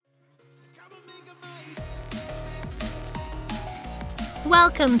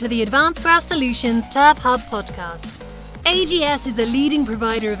Welcome to the Advanced Grass Solutions Turf Hub podcast. AGS is a leading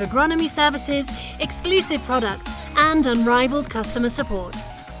provider of agronomy services, exclusive products, and unrivaled customer support,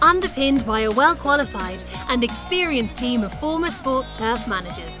 underpinned by a well-qualified and experienced team of former sports turf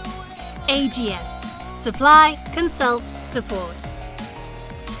managers. AGS. Supply, consult, support.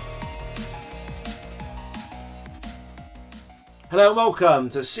 Hello and welcome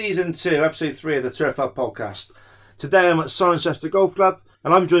to Season 2, Episode 3 of the Turf Hub podcast. Today I'm at Cirencester Golf Club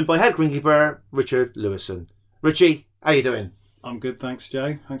and I'm joined by head greenkeeper Richard Lewison. Richie, how you doing? I'm good, thanks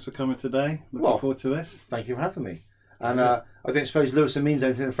Joe. Thanks for coming today. Looking forward to this. Thank you for having me. And I don't suppose Lewison means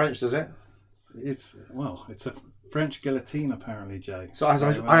anything in French, does it? It's a French guillotine apparently, Joe. So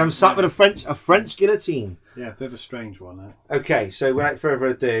I am sat with a French guillotine. Yeah, a bit of a strange one, eh? Okay, so without further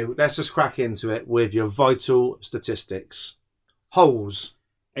ado, let's just crack into it with your vital statistics. Holes.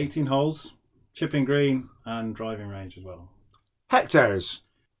 18 holes, chipping green and driving range as well. Hectares.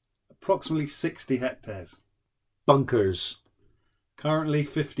 Approximately 60 hectares. Bunkers. Currently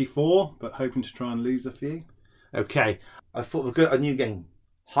 54, but hoping to try and lose a few. Okay, I thought we've got a new game.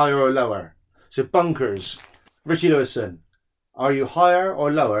 Higher or lower? So bunkers. Richie Lewison, are you higher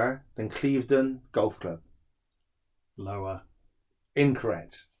or lower than Clevedon Golf Club? Lower.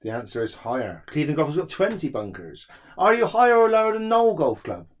 Incorrect. The answer is higher. Clevedon Golf has got 20 bunkers. Are you higher or lower than Knoll Golf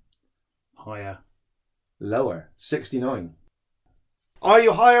Club? Higher. Lower. 69. Are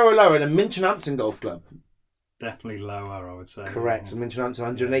you higher or lower than Minchinhampton Golf Club? Definitely lower, I would say. Correct. Minchinhampton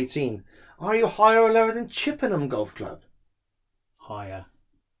 118. Are you higher or lower than Chippenham Golf Club? Higher.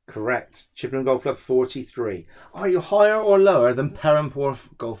 Correct. Chippenham Golf Club 43. Are you higher or lower than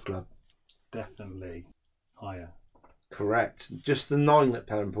Perranporth Golf Club? Definitely higher. Correct. Just the 9 at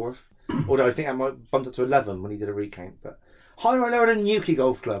Perranporth. Although I think I might bumped up to 11 when he did a recount. But higher or lower than Newquay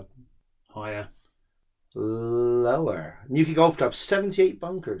Golf Club? Higher. Lower. Newquay Golf Club 78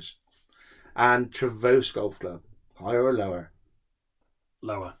 bunkers. And Trevose Golf Club, higher or lower?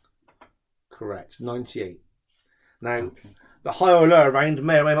 Lower. Correct. 98. Now, the higher or lower round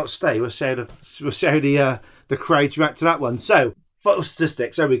may or may not stay. We'll see how the crowds react to that one. So, vital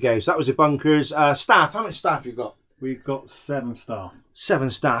statistics. There we go. So that was your bunkers. Staff. How much staff have you got? We've got 7 staff. 7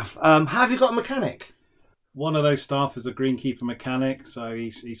 staff. Have you got a mechanic? One of those staff is a greenkeeper mechanic, so he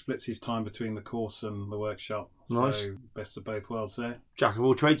splits his time between the course and the workshop. Nice. So best of both worlds there. Jack of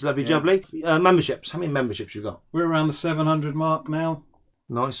all trades, lovely jubbly. Memberships. How many memberships you got? We're around the 700 mark now.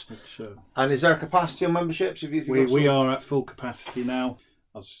 Nice. Which, and is there a capacity on memberships? We are at full capacity now.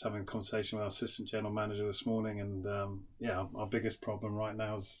 I was just having a conversation with our assistant general manager this morning, and our biggest problem right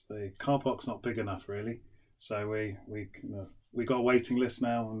now is the car park's not big enough really. So we got a waiting list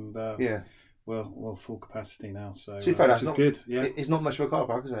now, and We're full capacity now, so to be fair, that's good. Yeah, it's not much of a car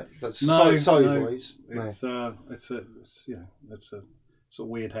park, is it? That's size wise. It's a sort of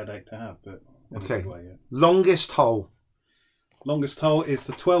weird headache to have, but okay. In a good way, yeah. Longest hole. Longest hole is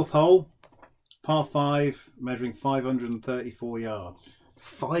the 12th hole, par 5, measuring 534 yards.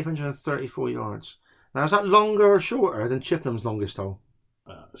 534 yards. Now, is that longer or shorter than Chippenham's longest hole?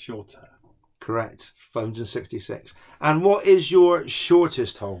 Shorter. Correct. 566. And what is your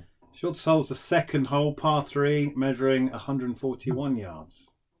shortest hole? Shortest hole is the 2nd hole, par 3, measuring 141 yards.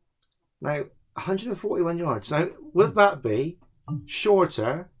 Now, 141 yards. Now, would that be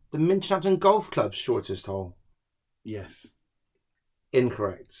shorter than Minchinhampton Golf Club's shortest hole? Yes.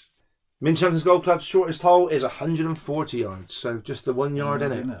 Incorrect. Minchinhampton Golf Club's shortest hole is 140 yards, so just the 1 yard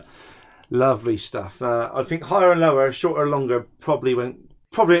in it. Lovely stuff. I think higher and lower, shorter or longer, probably won't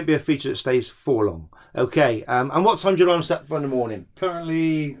be a feature that stays for long. Okay, and what time do you alarm set for in the morning?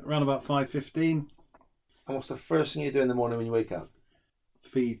 Currently around about 5:15. And what's the first thing you do in the morning when you wake up?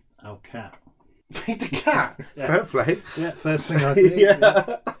 Feed our cat. Feed the cat? Yeah. Fair play. Yeah, first thing I do.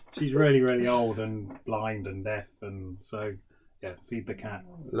 Yeah. She's really, really old and blind and deaf, and so, feed the cat.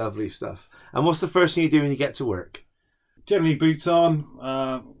 Lovely stuff. And what's the first thing you do when you get to work? Generally boots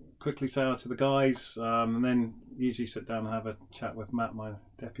on, quickly say hi to the guys, and then usually sit down and have a chat with Matt, my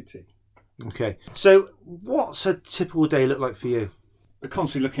deputy. Okay. So what's a typical day look like for you? We're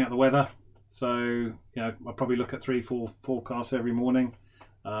constantly looking at the weather. So, I probably look at 3-4 forecasts every morning,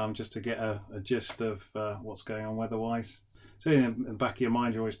 just to get a gist of what's going on weather-wise. So in the back of your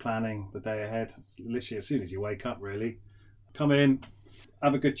mind, you're always planning the day ahead. Literally as soon as you wake up, really. Come in,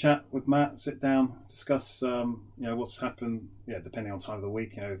 have a good chat with Matt, sit down, discuss what's happened, depending on time of the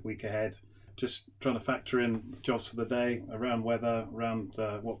week, the week ahead. Just trying to factor in jobs for the day, around weather, around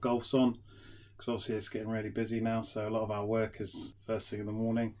what golf's on. Because obviously it's getting really busy now, so a lot of our work is first thing in the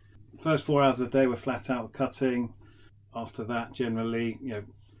morning. First 4 hours of the day we're flat out with cutting. After that, generally,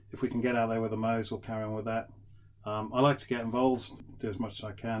 if we can get out there with the mows, we'll carry on with that. I like to get involved, do as much as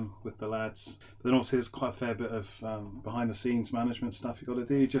I can with the lads. But then also there's quite a fair bit of behind the scenes management stuff you've got to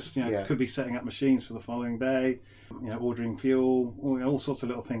do. Just, could be setting up machines for the following day, ordering fuel, all sorts of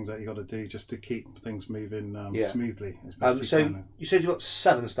little things that you've got to do just to keep things moving smoothly. So you said you've got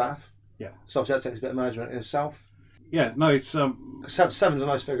 7 staff. Yeah. So obviously that takes a bit of management in itself. Yeah, no, it's... 7's a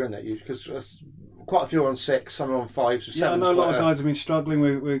nice figure, isn't it? Because quite a few are on 6, some are on 5. So I know a lot of guys have been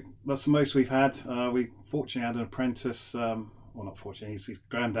struggling. That's the most we've had. We fortunately had an apprentice. Well, not fortunately, his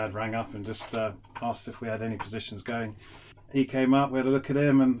granddad rang up and just asked if we had any positions going. He came up, we had a look at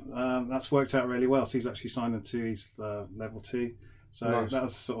him, and that's worked out really well. So he's actually signed into his level 2. So nice. That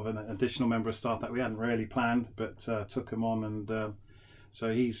was sort of an additional member of staff that we hadn't really planned, but took him on, and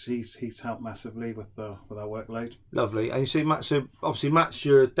so he's helped massively with our workload. Lovely. And you see, Matt. So obviously Matt's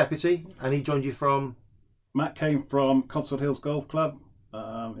your deputy, and he joined you from. Matt came from Cotswold Hills Golf Club.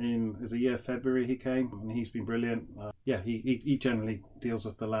 It was a year February he came, and he's been brilliant. He generally deals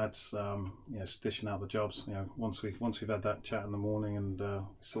with the lads, dishing out the jobs. Once we've had that chat in the morning and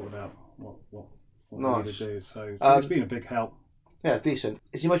sorted out what nice. we need to do. So it's been a big help. Yeah, decent.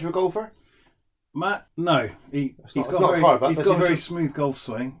 Is he much of a golfer? Matt, no, he's got a very smooth golf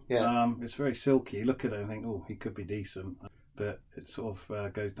swing. Yeah. It's very silky. You look at it and think, oh, he could be decent. But it sort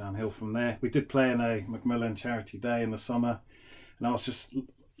of goes downhill from there. We did play in a Macmillan charity day in the summer, and I was just a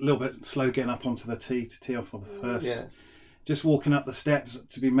little bit slow getting up onto the tee to tee off on the first. Yeah. Just walking up the steps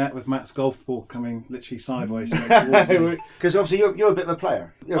to be met with Matt's golf ball coming literally sideways straight towards me. Because obviously you're a bit of a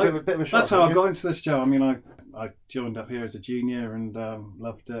player. You're a bit of a shot. That's how I got into this job. I mean, I joined up here as a junior and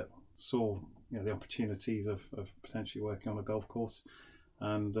loved it. Saw the opportunities of potentially working on a golf course,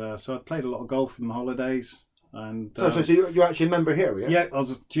 and so I played a lot of golf in the holidays. And so you're actually a member here, yeah? Yeah, I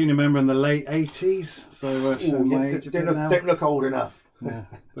was a junior member in the late 80s, so don't look old enough. Yeah,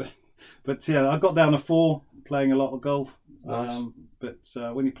 but I got down to 4 playing a lot of golf. Nice. But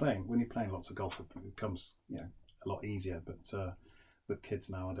when you're playing lots of golf, it becomes a lot easier. But with kids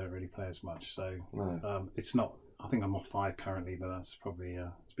now, I don't really play as much, so no. It's not. I think I'm off 5 currently, but that's probably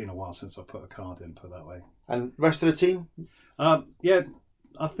it's been a while since I put a card in, put it that way. And rest of the team?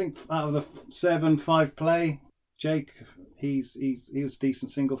 I think out of the 7, 5 play. Jake, he was a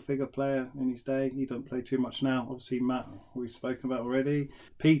decent single figure player in his day. He doesn't play too much now. Obviously Matt, we've spoken about already.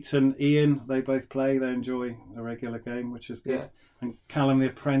 Pete and Ian, they both play. They enjoy a regular game, which is good. Yeah. And Callum the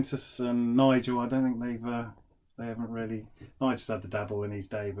apprentice and Nigel, I don't think they haven't really. Nigel's had the dabble in his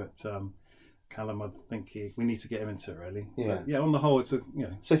day, but Callum, I think we need to get him into it really. Yeah. But, on the whole, it's a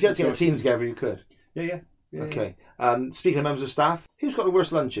So if you had to get a team together, you could. Yeah. Okay. Speaking of members of staff, who's got the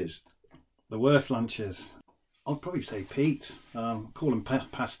worst lunches? The worst lunches, I'd probably say Pete. Call him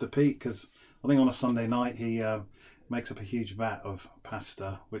Pasta Pete because I think on a Sunday night he makes up a huge vat of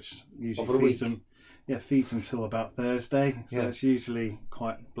pasta, which usually feeds him. Yeah, feeds him till about Thursday. So it's usually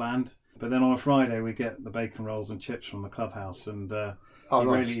quite bland. But then on a Friday we get the bacon rolls and chips from the clubhouse, and nice.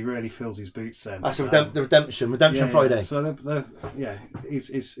 He really fills his boots then. That's the redemption Friday. Yeah.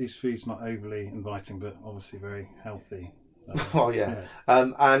 So his food's not overly inviting, but obviously very healthy. So,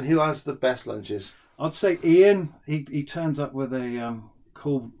 And who has the best lunches? I'd say Ian. He turns up with a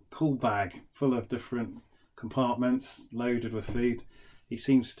cool bag full of different compartments loaded with food. He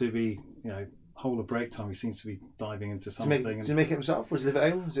seems to be, whole of break time, he seems to be diving into something. Does he make it himself? Or does he live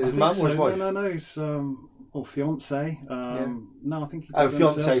at home? Is it his mum or his wife? No, his fiance. No, I think he does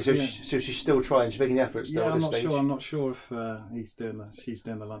fiance. himself, So she's still trying. She's making the effort still at this stage. I'm not sure if she's doing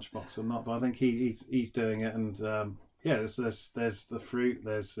the lunchbox or not, but I think he's doing it. And there's the fruit.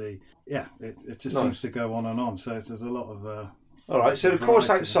 There's it just seems to go on and on. So there's a lot of. All right. So the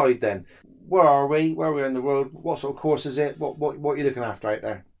course outside then. Where are we? Where are we in the world? What sort of course is it? What are you looking after out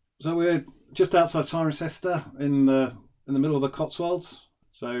there? So we're just outside Cirencester in the middle of the Cotswolds.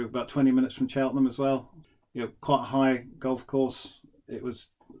 So about 20 minutes from Cheltenham as well. Quite a high golf course. It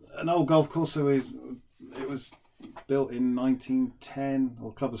was an old golf course, so it was built in 1910, or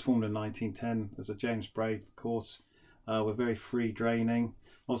the club was formed in 1910 as a James Braid course. We're very free draining.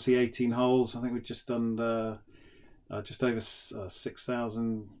 Obviously 18 holes. I think we've just done just over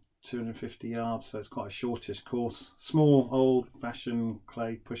 6,250 yards, so it's quite a shortish course. Small, old-fashioned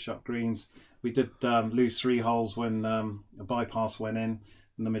clay push-up greens. We did lose 3 holes when a bypass went in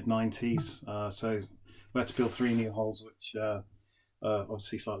the mid-90s, so we had to build 3 new holes, which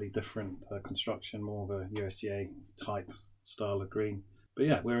obviously slightly different construction, more of a USGA type style of green. But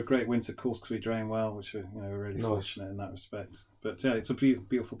yeah, we're a great winter course because we drain well, which we're really fortunate in that respect. But yeah, it's a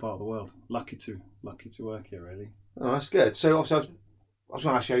beautiful part of the world. Lucky to work here, really. Oh, that's good. So obviously was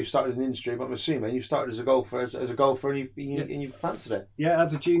going to ask you how you started in the industry, but I'm assuming you started as a golfer, and you fancied it. Yeah,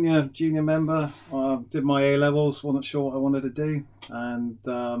 as a junior member, did my A levels. Wasn't sure what I wanted to do, and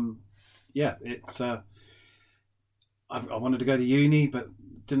I wanted to go to uni, but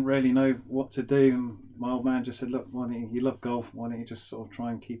didn't really know what to do. And my old man just said, "Look, you love golf? Why don't you just sort of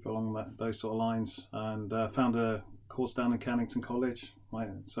try and keep along those sort of lines?" And found a course down in Cannington College.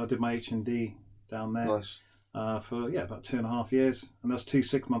 So I did my H&D down there. Nice. For about 2.5 years, and there's 2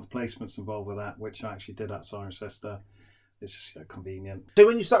 6-month placements involved with that, which I actually did at Cirencester. It's just convenient. So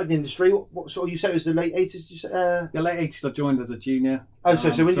when you started the industry, what sort of, you said it was the late 80s? You said, Yeah, late 80s. I joined as a junior. Oh, so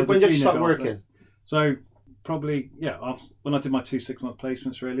when did you start golfer. working? So probably when I did my 2 6-month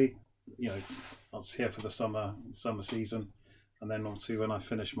placements, really, I was here for the summer season, and then obviously when I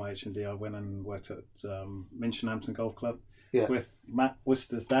finished my H&D, I went and worked at Minchinhampton Golf Club with Matt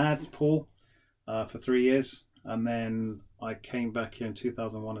Worcester's dad, Paul. For 3 years, and then I came back here in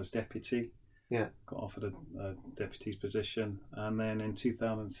 2001 as deputy. Yeah. Got offered a deputy's position, and then in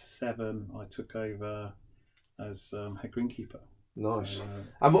 2007 I took over as head greenkeeper. Nice. So,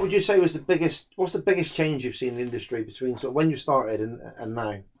 and what would you say was what's the biggest change you've seen in the industry between sort of when you started and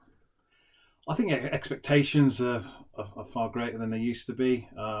now? I think expectations are far greater than they used to be,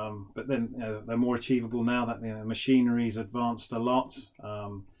 but then they're more achievable now that machinery's advanced a lot.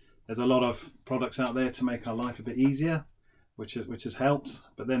 There's a lot of products out there to make our life a bit easier, which has helped.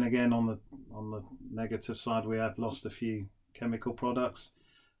 But then again, on the negative side, we have lost a few chemical products,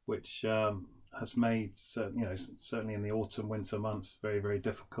 which has made certainly in the autumn winter months very, very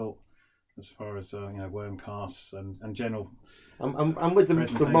difficult as far as worm casts and general. And with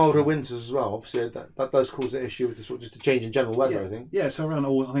the milder winters as well, obviously that does cause an issue with just the change in general weather. Yeah. I think. Yeah, so around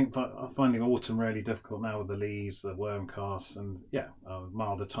I think I'm finding autumn really difficult now with the leaves, the worm casts, and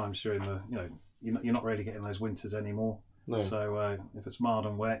milder times during the you're not really getting those winters anymore. No. So if it's mild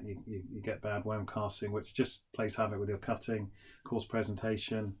and wet, you get bad worm casting, which just plays havoc with your cutting, course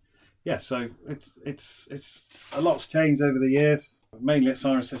presentation. Yeah, so it's a lot's changed over the years. Mainly at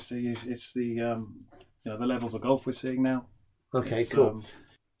Cirencester, it's the the levels of golf we're seeing now. Okay, cool.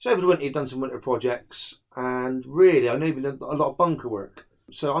 So over the winter, you've done some winter projects, and really, I know you've done a lot of bunker work.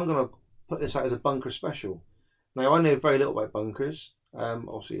 So I'm going to put this out as a bunker special. Now, I know very little about bunkers,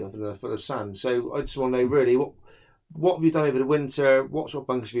 obviously for the sand. So I just want to know really what have you done over the winter? What sort of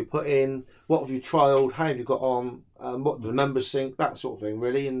bunkers have you put in? What have you trialled? How have you got on? What do the members think? That sort of thing,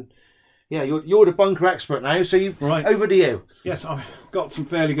 really. And yeah, you're the bunker expert now. So over to you. Yes, I've got some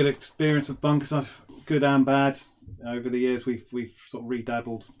fairly good experience with bunkers. Good and bad. Over the years, we've sort of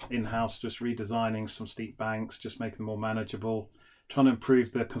redabbled in-house, just redesigning some steep banks, just making them more manageable, trying to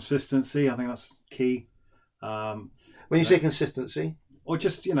improve the consistency. I think that's key. When you say consistency, or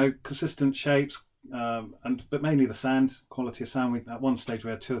just consistent shapes, but mainly the sand, quality of sand. At one stage we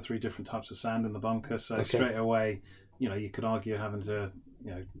had 2 or 3 different types of sand in the bunker, so straight away, you could argue having to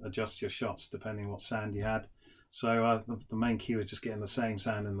adjust your shots depending on what sand you had. So the main key was just getting the same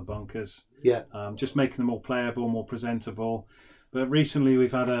sand in the bunkers. Yeah. Just making them more playable, more presentable. But recently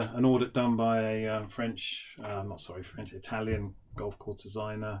we've had an audit done by a Italian golf course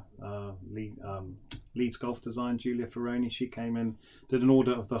designer, Leeds Golf Design, Giulia Ferroni. She came in, did an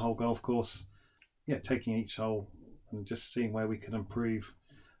audit of the whole golf course. Yeah, taking each hole and just seeing where we could improve.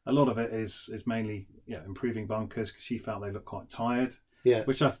 A lot of it is mainly improving bunkers because she felt they looked quite tired. Yeah,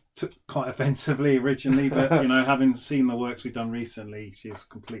 which I took quite offensively originally, but having seen the works we've done recently, she's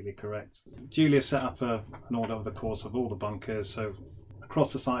completely correct. Julia set up an audit of the course of all the bunkers. So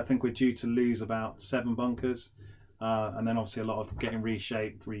across the site, I think we're due to lose about 7 bunkers, and then obviously a lot of getting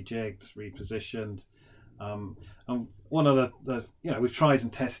reshaped, rejigged, repositioned. And one of the we've tried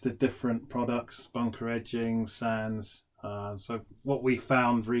and tested different products, bunker edging, sands. So what we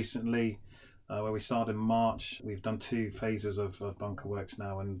found recently. Where we started in March, we've done 2 phases of bunker works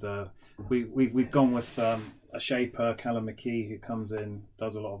now, and we've gone with a shaper, Callum McKee, who comes in,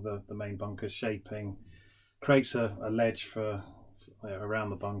 does a lot of the main bunkers shaping, creates a ledge for around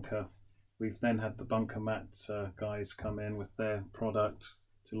the bunker. We've then had the bunker mat guys come in with their product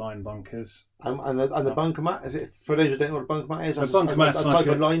to line bunkers. And the bunker mat, is it, for those who don't know what a bunker mat is? A bunker mat's a type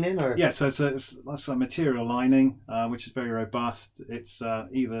of lining, or yeah, so that's a material lining which is very robust. It's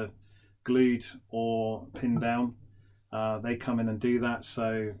either glued or pinned down. They come in and do that,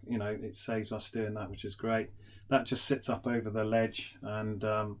 so it saves us doing that, which is great. That just sits up over the ledge, and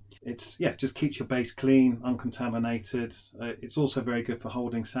just keeps your base clean, uncontaminated. It's also very good for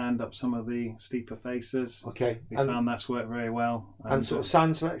holding sand up some of the steeper faces. Okay, we found that's worked very well. And sort of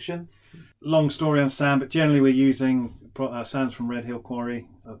sand selection. Long story on sand, but generally we're using Sand's from Red Hill Quarry,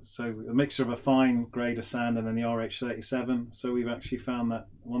 so a mixture of a fine grade of sand and then the RH37. So we've actually found that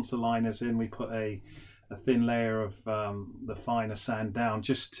once the liner's in, we put a thin layer of the finer sand down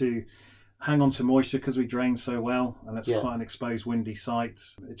just to hang on to moisture, because we drain so well, and it's quite an exposed windy site.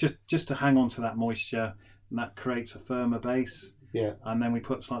 Just to hang on to that moisture, and that creates a firmer base. Yeah. And then we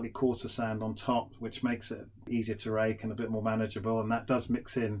put slightly coarser sand on top, which makes it easier to rake and a bit more manageable, and that does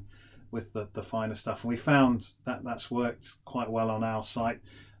mix in with the finer stuff. And we found that that's worked quite well on our site.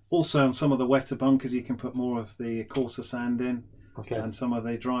 Also, on some of the wetter bunkers, you can put more of the coarser sand in. Okay. And some of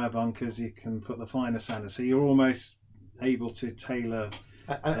the drier bunkers, you can put the finer sand in. So you're almost able to tailor.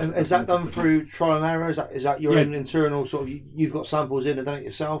 And is that done through trial and error? Is that your own internal sort of? You've got samples in and done it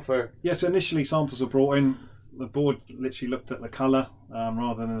yourself, or? Yes. So initially, samples were brought in. The board literally looked at the colour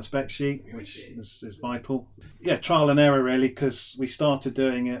rather than the spec sheet, which is vital. Yeah, trial and error really, because we started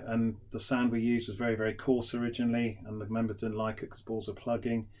doing it and the sand we used was very, very coarse originally, and the members didn't like it because balls were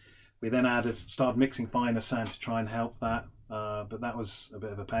plugging. We then started mixing finer sand to try and help that, but that was a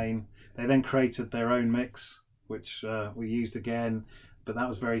bit of a pain. They then created their own mix, which we used again, but that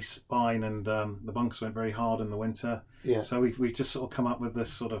was very fine, and the bunkers went very hard in the winter. Yeah. So we've just sort of come up with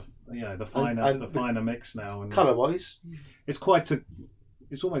this sort of the finer mix now. And colour wise, it's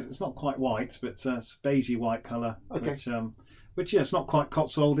not quite white, but it's beigey white colour. Okay. Which it's not quite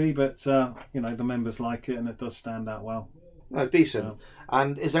Cotswoldy, but the members like it, and it does stand out well. No, decent.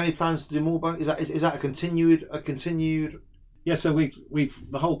 And is there any plans to do more bunkers? Is that a continued? Yeah, so we've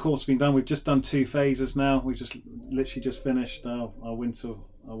the whole course been done. We've just done 2 phases now. We just literally just finished our winter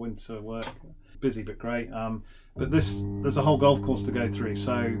work. Busy but great. But there's a whole golf course to go through.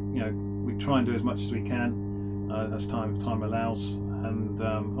 So we try and do as much as we can as time allows, and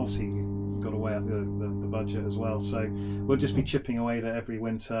obviously you've got to weigh up the budget as well. So we'll just be chipping away at it every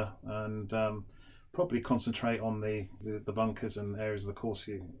winter, and probably concentrate on the bunkers and areas of the course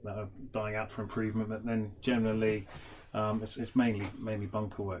that are dying out for improvement. But then generally. It's mainly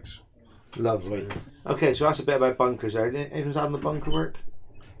bunker works. Lovely. Okay, so that's a bit about bunkers there. Anything on the bunker work?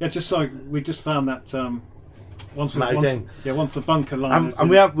 Yeah, we just found that once the bunker line is and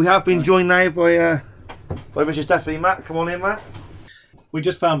we have been joined now by Mrs. Deputy Matt. Come on in, Matt. We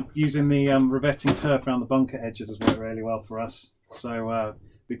just found using the revetting turf around the bunker edges has worked really well for us. So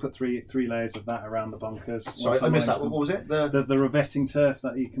we put three layers of that around the bunkers. Sorry, I missed that. What was it? The revetting turf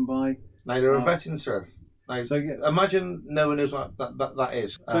that you can buy. Now the revetting turf. So imagine no one knows what that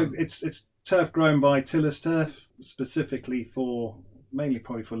is. So it's turf grown by Tiller's Turf, specifically mainly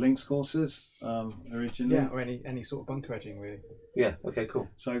probably for links courses originally. Yeah, or any sort of bunker edging really. Yeah, okay, cool.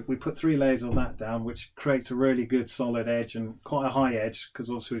 So we put 3 layers of that down, which creates a really good solid edge and quite a high edge, because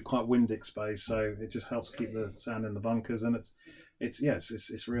also we're quite wind exposed, so it just helps keep the sand in the bunkers, and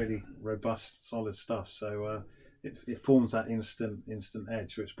it's really robust, solid stuff. So it forms that instant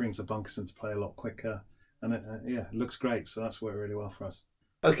edge, which brings the bunkers into play a lot quicker. And it looks great, so that's worked really well for us.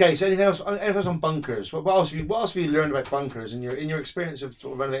 Okay, so anything else on bunkers? What else have you learned about bunkers in your experience of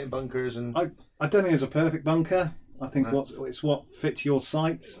sort of renovating bunkers? And I don't think there's a perfect bunker. I think it's what fits your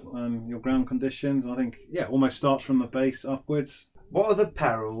site and your ground conditions. I think almost starts from the base upwards. What are the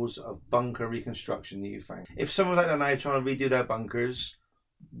perils of bunker reconstruction that you find? If someone's out there now trying to redo their bunkers,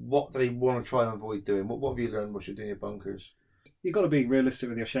 what do they want to try and avoid doing? What have you learned while you're doing your bunkers? You've got to be realistic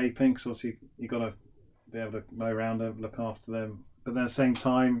with your shaping, because obviously you've got to be able to mow around them, look after them, but then at the same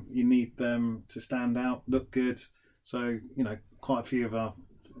time you need them to stand out, look good. So quite a few of our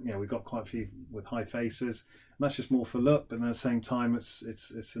we've got quite a few with high faces, and that's just more for look, but then at the same time it's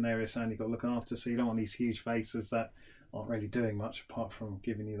an area of sand you've got to look after, so you don't want these huge faces that aren't really doing much apart from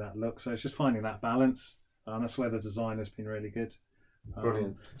giving you that look. So it's just finding that balance, and that's where the design has been really good.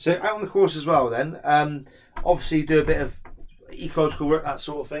 Brilliant. So out on the course as well then, obviously you do a bit of ecological work, that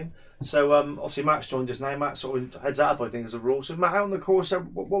sort of thing. So obviously Matt's joined us now. Matt sort of heads that up, I think, as a rule. So Matt, out on the course,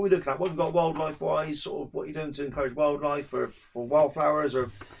 what are we looking at? What have we got wildlife-wise? Sort of what are you doing to encourage wildlife or wildflowers? Or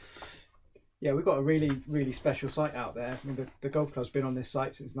yeah, we've got a really, really special site out there. I mean, the golf club's been on this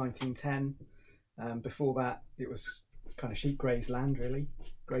site since 1910. Before that, it was kind of sheep grazed land, really,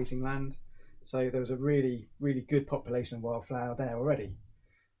 grazing land. So there was a really, really good population of wildflower there already.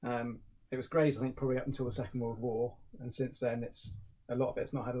 It was grazed, I think, probably up until the Second World War, and since then a lot of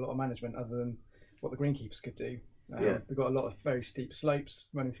it's not had a lot of management other than what the greenkeepers could do. We've got a lot of very steep slopes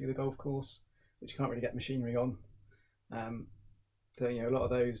running through the golf course, which you can't really get machinery on. So a lot of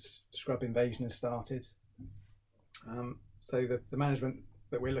those scrub invasion has started. So the management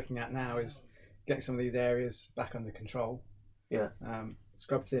that we're looking at now is getting some of these areas back under control. Yeah.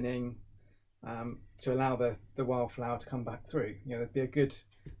 Scrub thinning to allow the wildflower to come back through. There'd be a good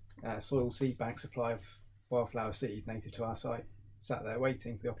soil seed bank supply of wildflower seed native to our site sat there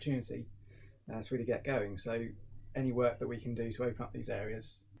waiting for the opportunity to really get going. So any work that we can do to open up these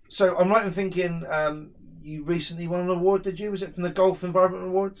areas. So I'm right in thinking you recently won an award, did you? Was it from the Gulf Environment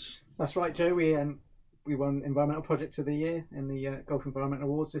Awards? That's right, Joe. We won Environmental Project of the Year in the Gulf Environment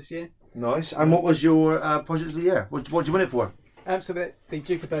Awards this year. Nice. And what was your project of the year? What did you win it for? So the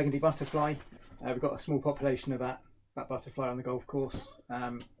Duke of Burgundy butterfly. We've got a small population of that butterfly on the golf course.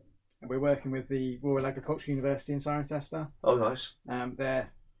 And we're working with the Royal Agricultural University in Cirencester. Oh, nice. They're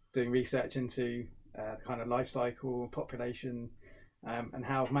doing research into the kind of life cycle, population, and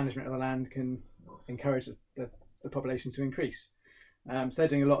how management of the land can encourage the population to increase. So they're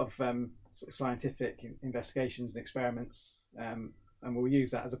doing a lot of sort of scientific investigations and experiments, and we'll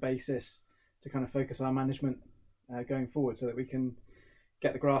use that as a basis to kind of focus our management going forward, so that we can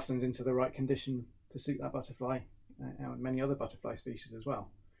get the grasslands into the right condition to suit that butterfly and many other butterfly species as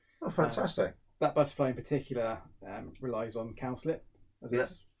well. Oh, fantastic. That butterfly in particular relies on cowslip as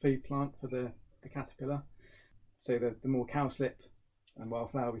its food plant for the caterpillar. So the more cowslip and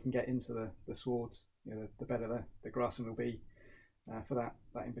wildflower we can get into the swards, the better the grassland will be for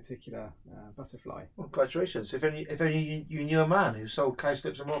that in particular butterfly. Well, congratulations. If only you knew a man who sold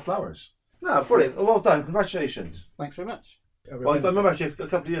cowslips and wildflowers. No, brilliant. Well done. Congratulations. Thanks very much. Well, I remember actually a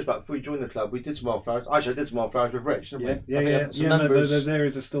couple of years back, before we joined the club, we did some wildflowers. Actually, I did some wildflowers with Rich, didn't we? Those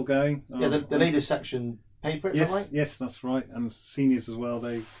areas are still going. The ladies section paid for it, yes, is that right? Yes, that's right. And seniors as well,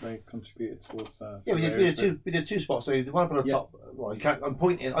 they contributed towards we did two spots. So the one up on the top. Well, you can't. I'm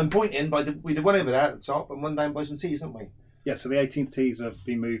pointing, but we did one over there at the top and one down by some tees, didn't we? Yeah, so the 18th tees have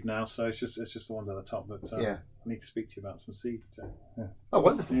been moved now, so it's just the ones at the top. But I need to speak to you about some seed, Joe. Yeah. Oh,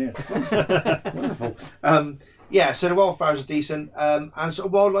 wonderful! Yeah, wonderful. So the wildflowers are decent. And sort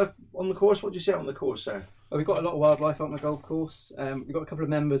of wildlife on the course. What do you see out on the course there? Well, we've got a lot of wildlife on the golf course. We've got a couple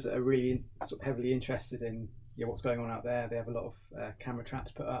of members that are really sort of heavily interested in what's going on out there. They have a lot of camera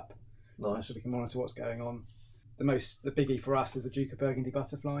traps put up, nice, so we can monitor what's going on. The biggie for us is the Duke of Burgundy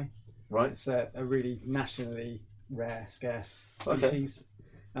butterfly. Right, it's a really nationally rare, scarce species,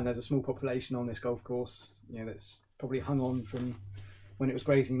 and there's a small population on this golf course. That's probably hung on from when it was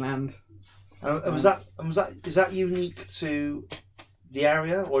grazing land. Is that unique to the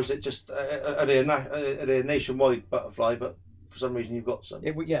area, or is it just are they a nationwide butterfly? But for some reason you've got some.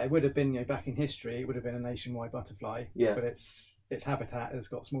 It would have been back in history. It would have been a nationwide butterfly. Yeah. But its habitat has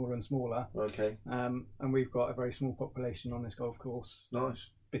got smaller and smaller. Okay. And we've got a very small population on this golf course. Nice.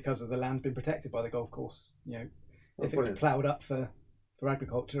 Because of the land's been protected by the golf course. If it was brilliant. ploughed up for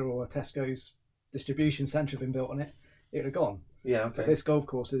agriculture, or Tesco's distribution centre had been built on it, it would have gone. Yeah. Okay. But this golf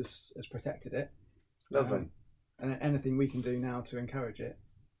course has protected it. Lovely. And anything we can do now to encourage it,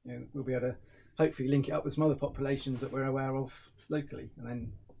 we'll be able to hopefully link it up with some other populations that we're aware of locally, and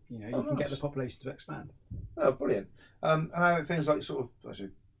then you can get the population to expand. Oh, brilliant. And how about things like sort of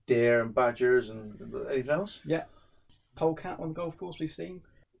deer and badgers and anything else? Yeah, polecat on the golf course we've seen.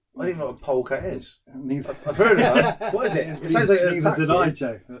 I don't even know what a polecat is. Neither. I've heard of that. What is it? It sounds like an Neither attack. did I,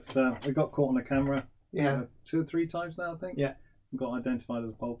 Joe. But we got caught on the camera. Yeah. 2 or 3 times now, I think. Yeah. Got identified as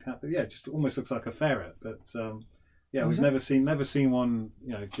a polecat, but it just almost looks like a ferret. But we've never seen one.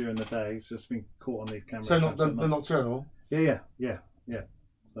 During the day, it's just been caught on these cameras. So not the nocturnal. Yeah.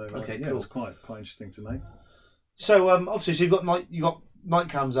 So okay, cool. cool. It's quite interesting to know. So obviously, so you've got night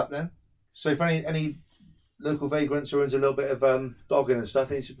cams up then. So for any local vagrants or into a little bit of dogging and stuff,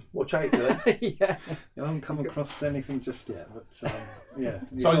 they need to watch out for it. Yeah. I haven't come across anything just yet, but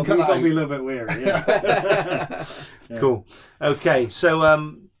you've So got to be a little bit wary. Yeah. Cool. Okay, so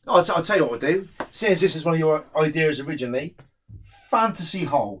I'll tell you what we'll do. Since this is one of your ideas originally, fantasy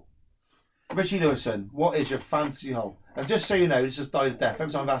hole. Richie Lewison, what is your fantasy hole? And just so you know, this has died a death.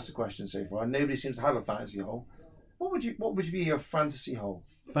 Every time I've asked a question so far, and nobody seems to have a fantasy hole. What would be your fantasy hole?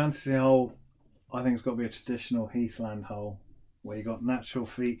 Fantasy hole, I think it's got to be a traditional heathland hole, where you've got natural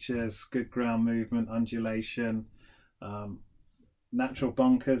features, good ground movement, undulation, natural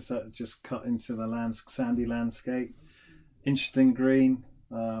bunkers that just cut into the sandy landscape, interesting green,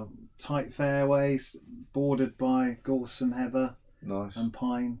 tight fairways, bordered by gorse and heather, nice, and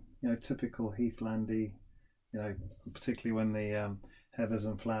pine. Typical heathlandy. Particularly when the heathers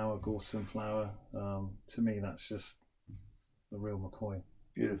and flower, gorse and flower. To me, that's just the real McCoy.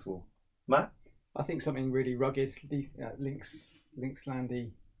 Beautiful. Matt? I think something really rugged,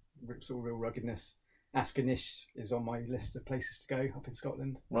 Linkslandy, sort of real ruggedness. Askernish is on my list of places to go up in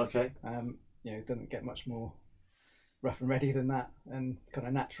Scotland. Okay. It doesn't get much more rough and ready than that, and kind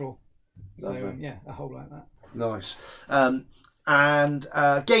of natural. Lovely. So a hole like that. Nice. And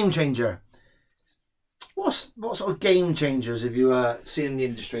game changer. What sort of game changers have you seen in the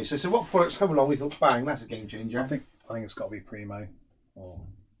industry? So what products come along? We thought, bang, that's a game changer. I think it's got to be Primo or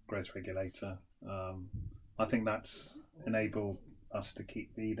growth regulator. I think that's enabled us to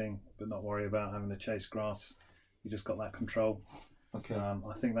keep feeding, but not worry about having to chase grass. You just got that control. Okay.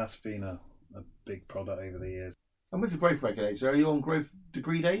 I think that's been a big product over the years. And with the growth regulator, are you on growth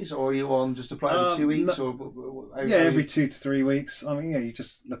degree days, or are you on just apply every 2 weeks? Every 2 to 3 weeks. I mean, you're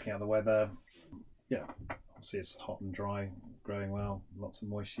just looking at the weather. Yeah, obviously it's hot and dry, growing well, lots of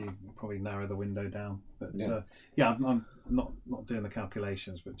moisture. You probably narrow the window down. But I'm not doing the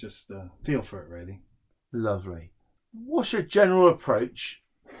calculations, but just feel for it really. Lovely. What's your general approach,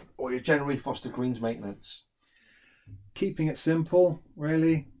 or your generally Foster Greens maintenance? Keeping it simple,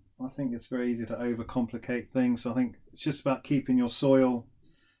 really. I think it's very easy to overcomplicate things. I think it's just about keeping your soil,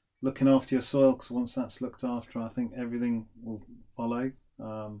 looking after your soil, because once that's looked after, I think everything will follow.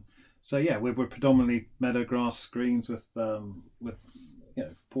 We're predominantly meadow grass greens with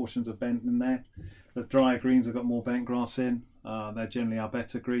portions of bent in there. The drier greens have got more bent grass in. They're generally our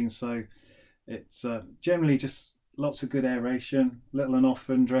better greens, so it's generally just lots of good aeration, little and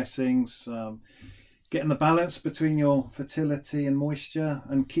often dressings. Getting the balance between your fertility and moisture,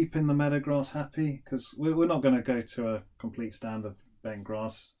 and keeping the meadow grass happy, because we're not going to go to a complete stand of bent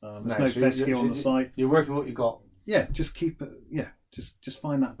grass. There's no fescue on the site. You're working what you got. Yeah, just keep it. Yeah, just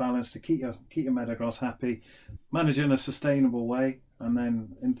find that balance to keep your meadow grass happy, manage it in a sustainable way, and then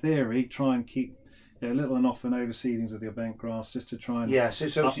in theory try and keep little and often overseedings with your bent grass, just to try and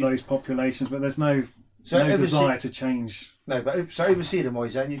up those populations. But there's no desire to change. No, but overseeding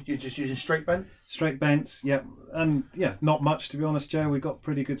wise, then you're just using straight bent. Straight bent, yeah, and not much to be honest, Joe. We've got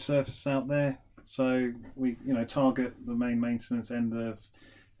pretty good surface out there, so we target the main maintenance end of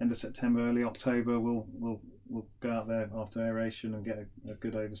September, early October. We'll go out there after aeration and get a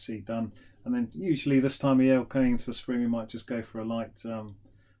good overseed done, and then usually this time of year, coming into the spring, we might just go for a light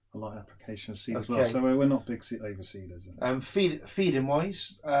application of seed as well. So we're not big overseeders. Feeding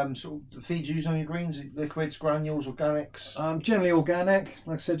wise, sort of the feeds used on your greens, liquids, granules, organics. Generally organic.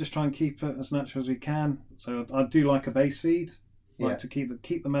 Like I said, just try and keep it as natural as we can. So I do like a base feed. To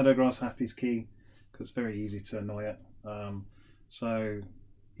keep the meadow grass happy is key, because it's very easy to annoy it.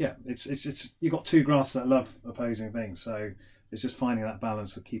 It's you've got two grasses that love opposing things, so it's just finding that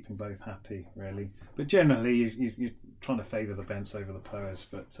balance of keeping both happy, really. But generally, you're trying to favour the bents over the poas,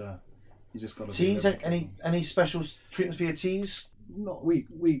 but you just got to. Teas? Any special treatments for your teas? Not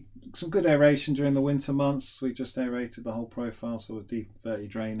we some good aeration during the winter months. We just aerated the whole profile, so with deep verti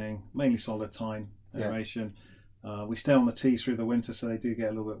draining, mainly solid tine aeration. We stay on the teas through the winter, so they do get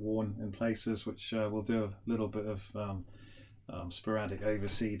a little bit worn in places, which we'll do a little bit of sporadic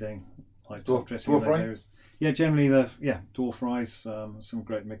overseeding, like top dressing in those areas. Yeah, generally dwarf rice. Some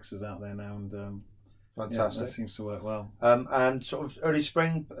great mixes out there now, and fantastic. That seems to work well. And sort of early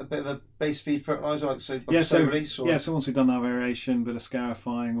spring, a bit of a base feed fertiliser, like slow release. Or... So once we've done our aeration, bit of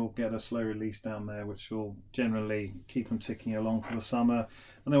scarifying, we'll get a slow release down there, which will generally keep them ticking along for the summer,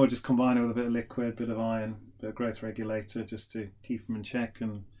 and then we'll just combine it with a bit of liquid, bit of iron, bit of growth regulator, just to keep them in check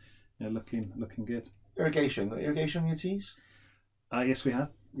and looking good. Irrigation on your teas? Yes, we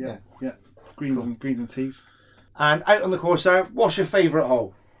have. Yeah. Greens and teas. And out on the course now, what's your favourite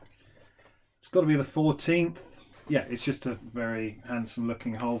hole? It's got to be the 14th. Yeah, it's just a very handsome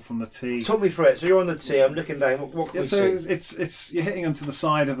looking hole from the tee. Talk me through it. So you're on the tee. I'm looking down. What can we see? It's you're hitting onto the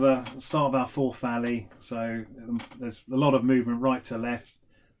side of the start of our fourth valley. So there's a lot of movement right to left.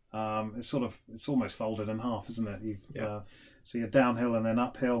 It's almost folded in half, isn't it? So you're downhill and then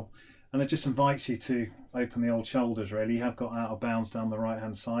uphill, and it just invites you to open the old shoulders. Really, you have got out of bounds down the right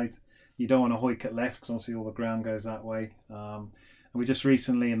hand side. You don't want to hoik it left, because obviously all the ground goes that way. And we just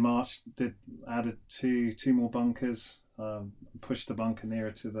recently in March added two more bunkers, pushed the bunker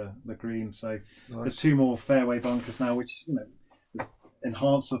nearer to the green. So there's two more fairway bunkers now, which has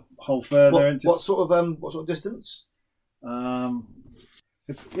enhanced the hole further. What sort of distance?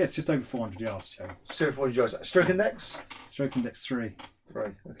 It's just over 400 yards, Joe. Just over 400 yards. Stroke index? Stroke index 3.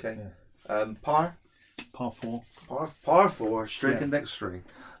 Right. Okay. Yeah. Par? Par 4. Par 4. Stroke index 3.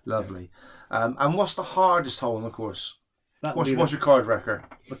 Lovely. And what's the hardest hole on the course? What's your card wrecker?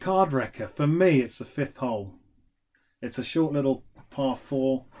 The card wrecker, for me, it's the 5th hole. It's a short little par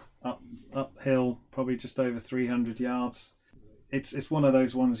 4, uphill, probably just over 300 yards. It's one of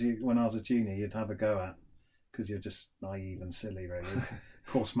those ones when I was a junior, you'd have a go at, because you're just naive and silly, really.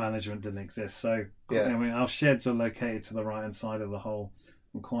 Course management didn't exist, so our sheds are located to the right hand side of the hole,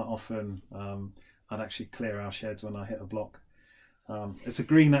 and quite often I'd actually clear our sheds when I hit a block. It's a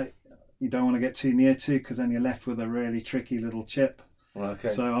green that you don't want to get too near to, because then you're left with a really tricky little chip.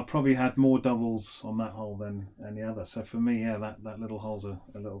 Okay. So I've probably had more doubles on that hole than any other. So for me, yeah, that little hole's a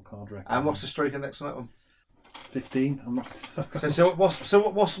little card record. And what's the stroke index on that one? 15. I'm not. So what's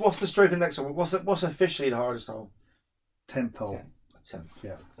the stroke index on? What's officially the hardest hole? 10th hole. 10.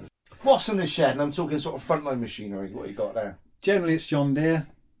 Yeah. What's in the shed? And I'm talking sort of frontline machinery. What you got there? Generally, it's John Deere,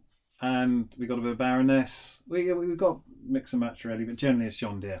 and we got a bit of Baroness. We've got mix and match really, but generally it's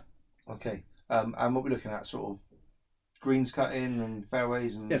John Deere. Okay. And what we're looking at, sort of greens cutting and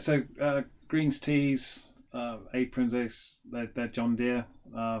fairways and. Yeah. So greens, tees, aprons, they're John Deere.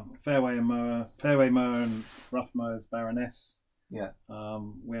 Fairway mower, and rough mowers, Baroness. Yeah.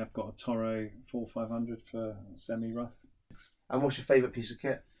 We have got a Toro 4500 for semi rough. And what's your favourite piece of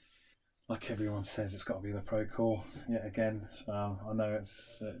kit? Like everyone says, it's got to be the Procore. Yeah, again, I know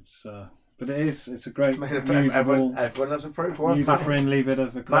but it is. It's a great usable, everyone loves a Procore. user-friendly bit of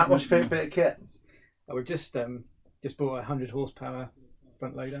equipment. Matt, what's your favourite bit of kit? We've just bought a 100 horsepower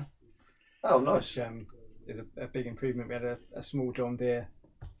front loader. Oh, nice. Which is a big improvement. We had a small John Deere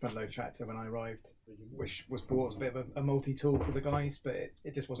front loader tractor when I arrived, which was bought as a bit of a multi-tool for the guys, but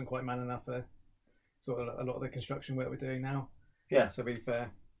it just wasn't quite man enough for sort of a lot of the construction work we're doing now. Yeah. So we've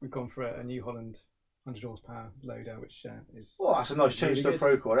gone for a New Holland 100 horsepower loader, which is. Well, that's a nice change to a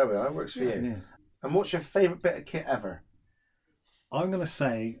Procore. There we are. That works for you. Yeah. And what's your favourite bit of kit ever? I'm going to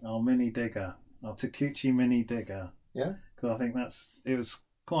say our mini digger, our Takuchi mini digger. Yeah. Because I think it was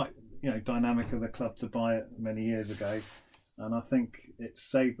quite dynamic of the club to buy it many years ago, and I think it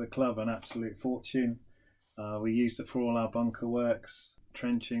saved the club an absolute fortune. We used it for all our bunker works,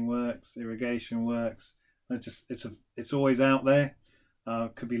 trenching works, irrigation works. It's always out there.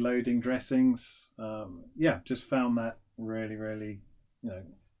 Could be loading dressings. Just found that really, really,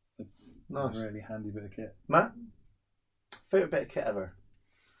 Nice. a really handy bit of kit. Matt, favourite bit of kit ever?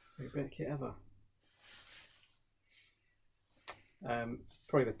 Favourite bit of kit ever.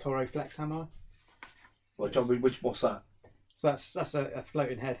 Probably the Toro Flex hand mower. Well, John, what's that? So that's a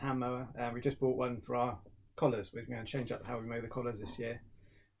floating head hand mower. We just bought one for our collars. We're going to change up how we mow the collars this year.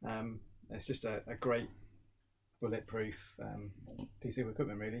 It's just a great bulletproof piece of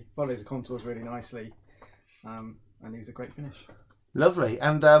equipment, really. Follows the contours really nicely, and leaves a great finish. Lovely.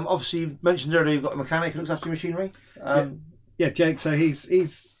 And obviously, you mentioned earlier you've got a mechanic who looks after your machinery. Yeah, Jake. So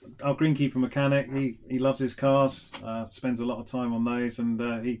he's our greenkeeper mechanic. He loves his cars. Spends a lot of time on those, and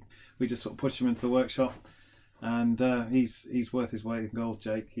we just sort of push him into the workshop. And he's worth his weight in gold.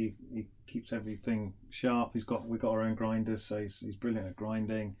 Jake. He keeps everything sharp. We've got our own grinders, so he's brilliant at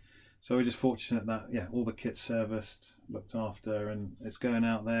grinding. So we're just fortunate that all the kit's serviced, looked after, and it's going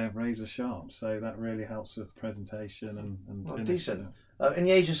out there razor sharp. So that really helps with presentation and finish. Decent. In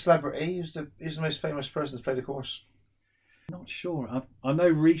the age of celebrity, who's the most famous person to play the course? Not sure. I know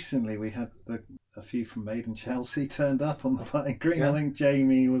recently we had a few from Maiden Chelsea turned up on the putting green. Yeah. I think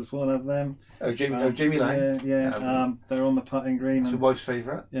Jamie was one of them. Oh, Jamie Lang. Yeah. They're on the putting green. That's your wife's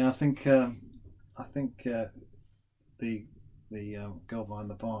favourite. Yeah, I think the girl behind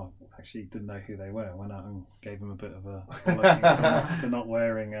the bar actually didn't know who they were. Went out and gave them a bit of a for not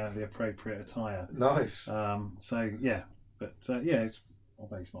wearing the appropriate attire. Nice. Although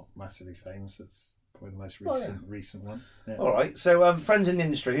he's not massively famous, it's probably the most recent one. Yeah. All right. So, friends in the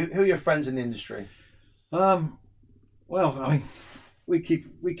industry. Who are your friends in the industry? Well, I mean, we keep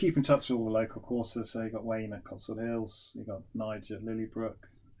in touch with all the local courses. So you got Wayne at Cotswold Hills, you got Nigel at Lillybrook,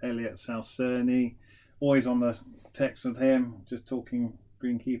 Elliot at South Cerney. Always on the text with him, just talking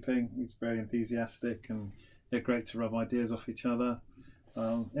greenkeeping. He's very enthusiastic, and they're great to rub ideas off each other.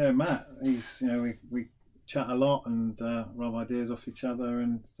 Matt, he's we chat a lot and rub ideas off each other,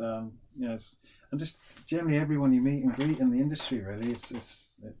 and and just generally everyone you meet and greet in the industry. Really,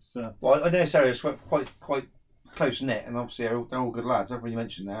 it's. Well, I know this area is quite close knit, and obviously they're all good lads. Everyone you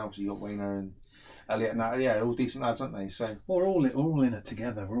mentioned there, obviously you got Wayne and Elliot and that. Yeah, all decent lads, aren't they? So we're all in it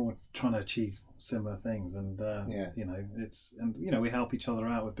together. We're all trying to achieve similar things, and we help each other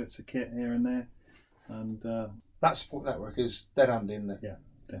out with bits of kit here and there, and that support network is dead handy, isn't it? Yeah,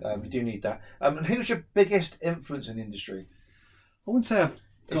 definitely. You do need that. And who's your biggest influence in the industry? I wouldn't say I've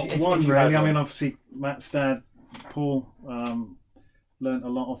got one really. I mean, obviously Matt's dad, Paul, learnt a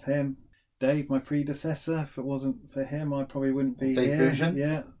lot of him. Dave, my predecessor. If it wasn't for him, I probably wouldn't be Dave here. Bougen.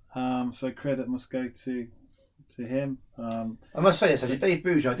 Yeah. So credit must go to him. I must say this, actually, Dave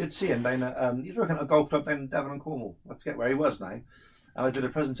Bougen, I did see him down at, he was working at a golf club down in Devon and Cornwall. I forget where he was now. And I did a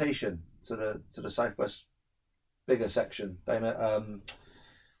presentation to the Southwest bigger section down at, it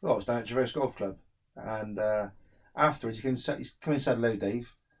was down at Traverse Golf Club. And afterwards, he came and said hello,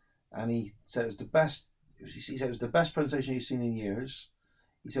 Dave. And he said it was the best, he said it was the best presentation he's seen in years.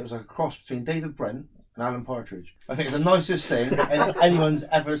 He said it was like a cross between David Brent and Alan Partridge. I think it's the nicest thing anyone's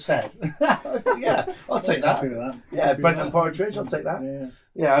ever said. Yeah, I'll take that. Happy with that. Yeah, Brendan Partridge, I'll take that. Yeah.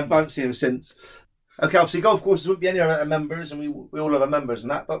 Yeah, I haven't seen him since. Okay, obviously golf courses wouldn't be any other members, and we all have our members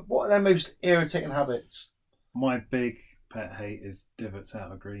and that, but what are their most irritating habits? My big pet hate is divots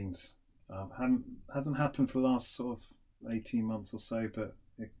out of greens. Hasn't happened for the last sort of 18 months or so, but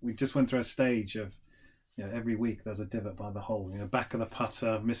we just went through a stage of, every week there's a divot by the hole. Back of the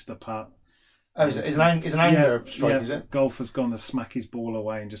putter, missed a putt. Oh, is an angler strike, is it? Golfer's gone to smack his ball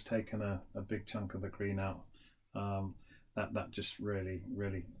away and just taken a big chunk of the green out. That just really,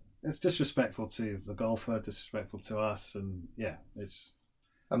 really, it's disrespectful to the golfer, disrespectful to us, and it's.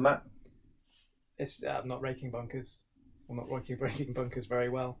 And Matt? It's not raking bunkers. I'm not breaking bunkers very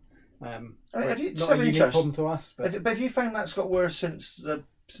well. Have you, not a unique problem to us. But have you found that's got worse since the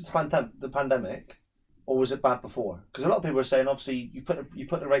pandemic? Or was it bad before? Because a lot of people are saying, obviously, you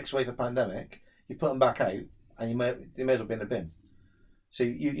put the rakes away for pandemic, you put them back out, and they may as well be in the bin. So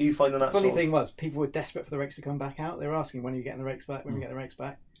you finding that funny thing was, people were desperate for the rakes to come back out. They were asking, when are you getting the rakes back? When are you getting the rakes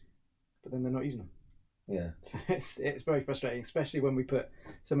back? But then they're not using them. Yeah. So it's very frustrating, especially when we put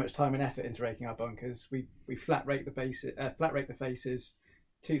so much time and effort into raking our bunkers. We flat rake the faces,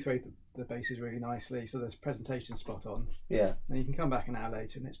 tooth rake the bases really nicely, so there's presentation spot on. Yeah. And you can come back an hour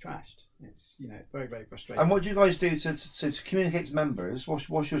later and it's trashed. It's very, very frustrating. And what do you guys do to communicate to members?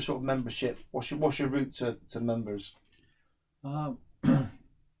 What's your sort of membership? What's your route to members?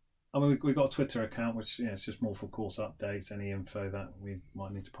 I mean, we've got a Twitter account, which it's just more for course updates, any info that we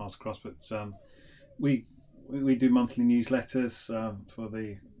might need to pass across. But we do monthly newsletters for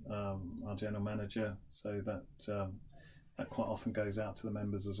our general manager, so that quite often goes out to the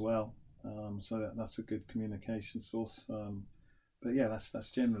members as well. So that's a good communication source. But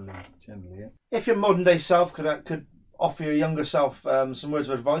that's generally it. If your modern day self could offer your younger self some words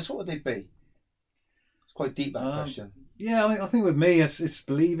of advice, what would they be? It's quite deep, that question. Yeah, I think with me, it's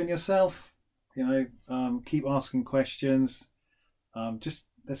believe in yourself. Keep asking questions.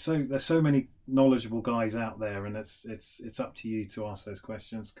 There's so many knowledgeable guys out there, and it's up to you to ask those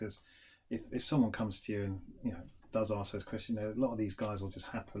questions. Because if someone comes to you and does ask those questions, a lot of these guys will just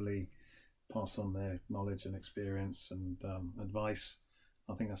happily pass on their knowledge and experience and advice.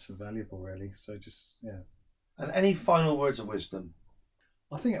 I think that's valuable, really. So And any final words of wisdom?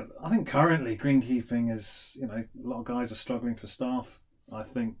 I think currently greenkeeping is, a lot of guys are struggling for staff. I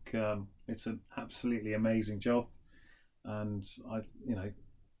think it's an absolutely amazing job, and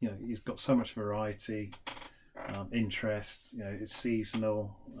you've got so much variety, interest. It's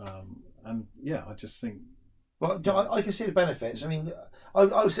seasonal, and I just think. Well, I can see the benefits. I mean, I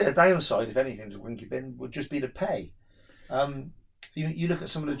would say a downside, if anything, to greenkeeping would just be the pay. You look at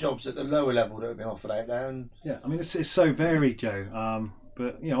some of the jobs at the lower level that have been offered out there, and I mean it's so varied, Joe.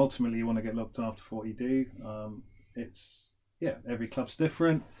 But ultimately you want to get looked after for what you do. Every club's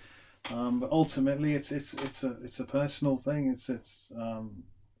different, but ultimately it's a personal thing.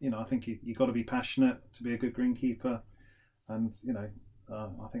 I think you got to be passionate to be a good greenkeeper, and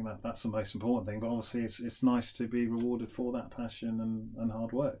I think that's the most important thing. But obviously it's nice to be rewarded for that passion and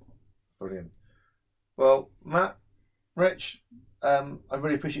hard work. Brilliant. Well, Matt, Rich, I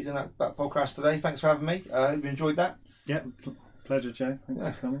really appreciate doing that podcast today. Thanks for having me. I hope you enjoyed that. Yeah. Pleasure, Joe.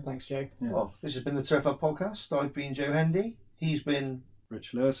 Thanks for coming. Thanks, Joe. Yeah. Well, this has been the Turf Hub Podcast. I've been Joe Hendy. He's been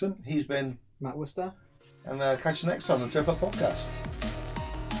Rich Lewison. He's been Matt Worcester. And catch you next time on the Turf Hub Podcast.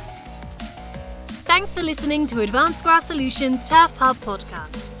 Thanks for listening to Advanced Grass Solutions Turf Hub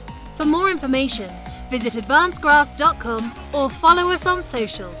Podcast. For more information, visit advancedgrass.com or follow us on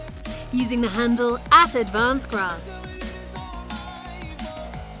socials using the handle @AdvancedGrass.